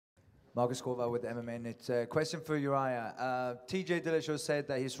Marcus Corval with MMAnytt. Question for Urijah. TJ Dillashaw said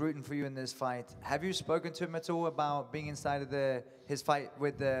that he's rooting for you in this fight. Have you spoken to him at all about being inside of his fight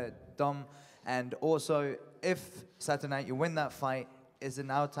with Dom? And also, if Saturday night you win that fight, is it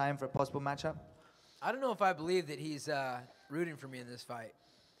now time for a possible matchup? I don't know if I believe that he's rooting for me in this fight.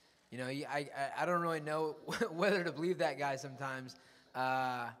 You know, I don't really know whether to believe that guy sometimes.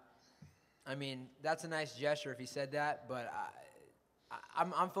 I mean, that's a nice gesture if he said that, but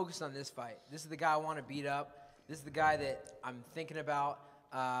I'm focused on this fight. This is the guy I want to beat up. This is the guy that I'm thinking about.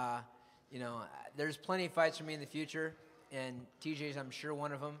 You know, there's plenty of fights for me in the future, and TJ's, I'm sure,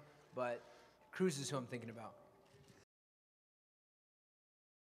 one of them, but Cruz is who I'm thinking about.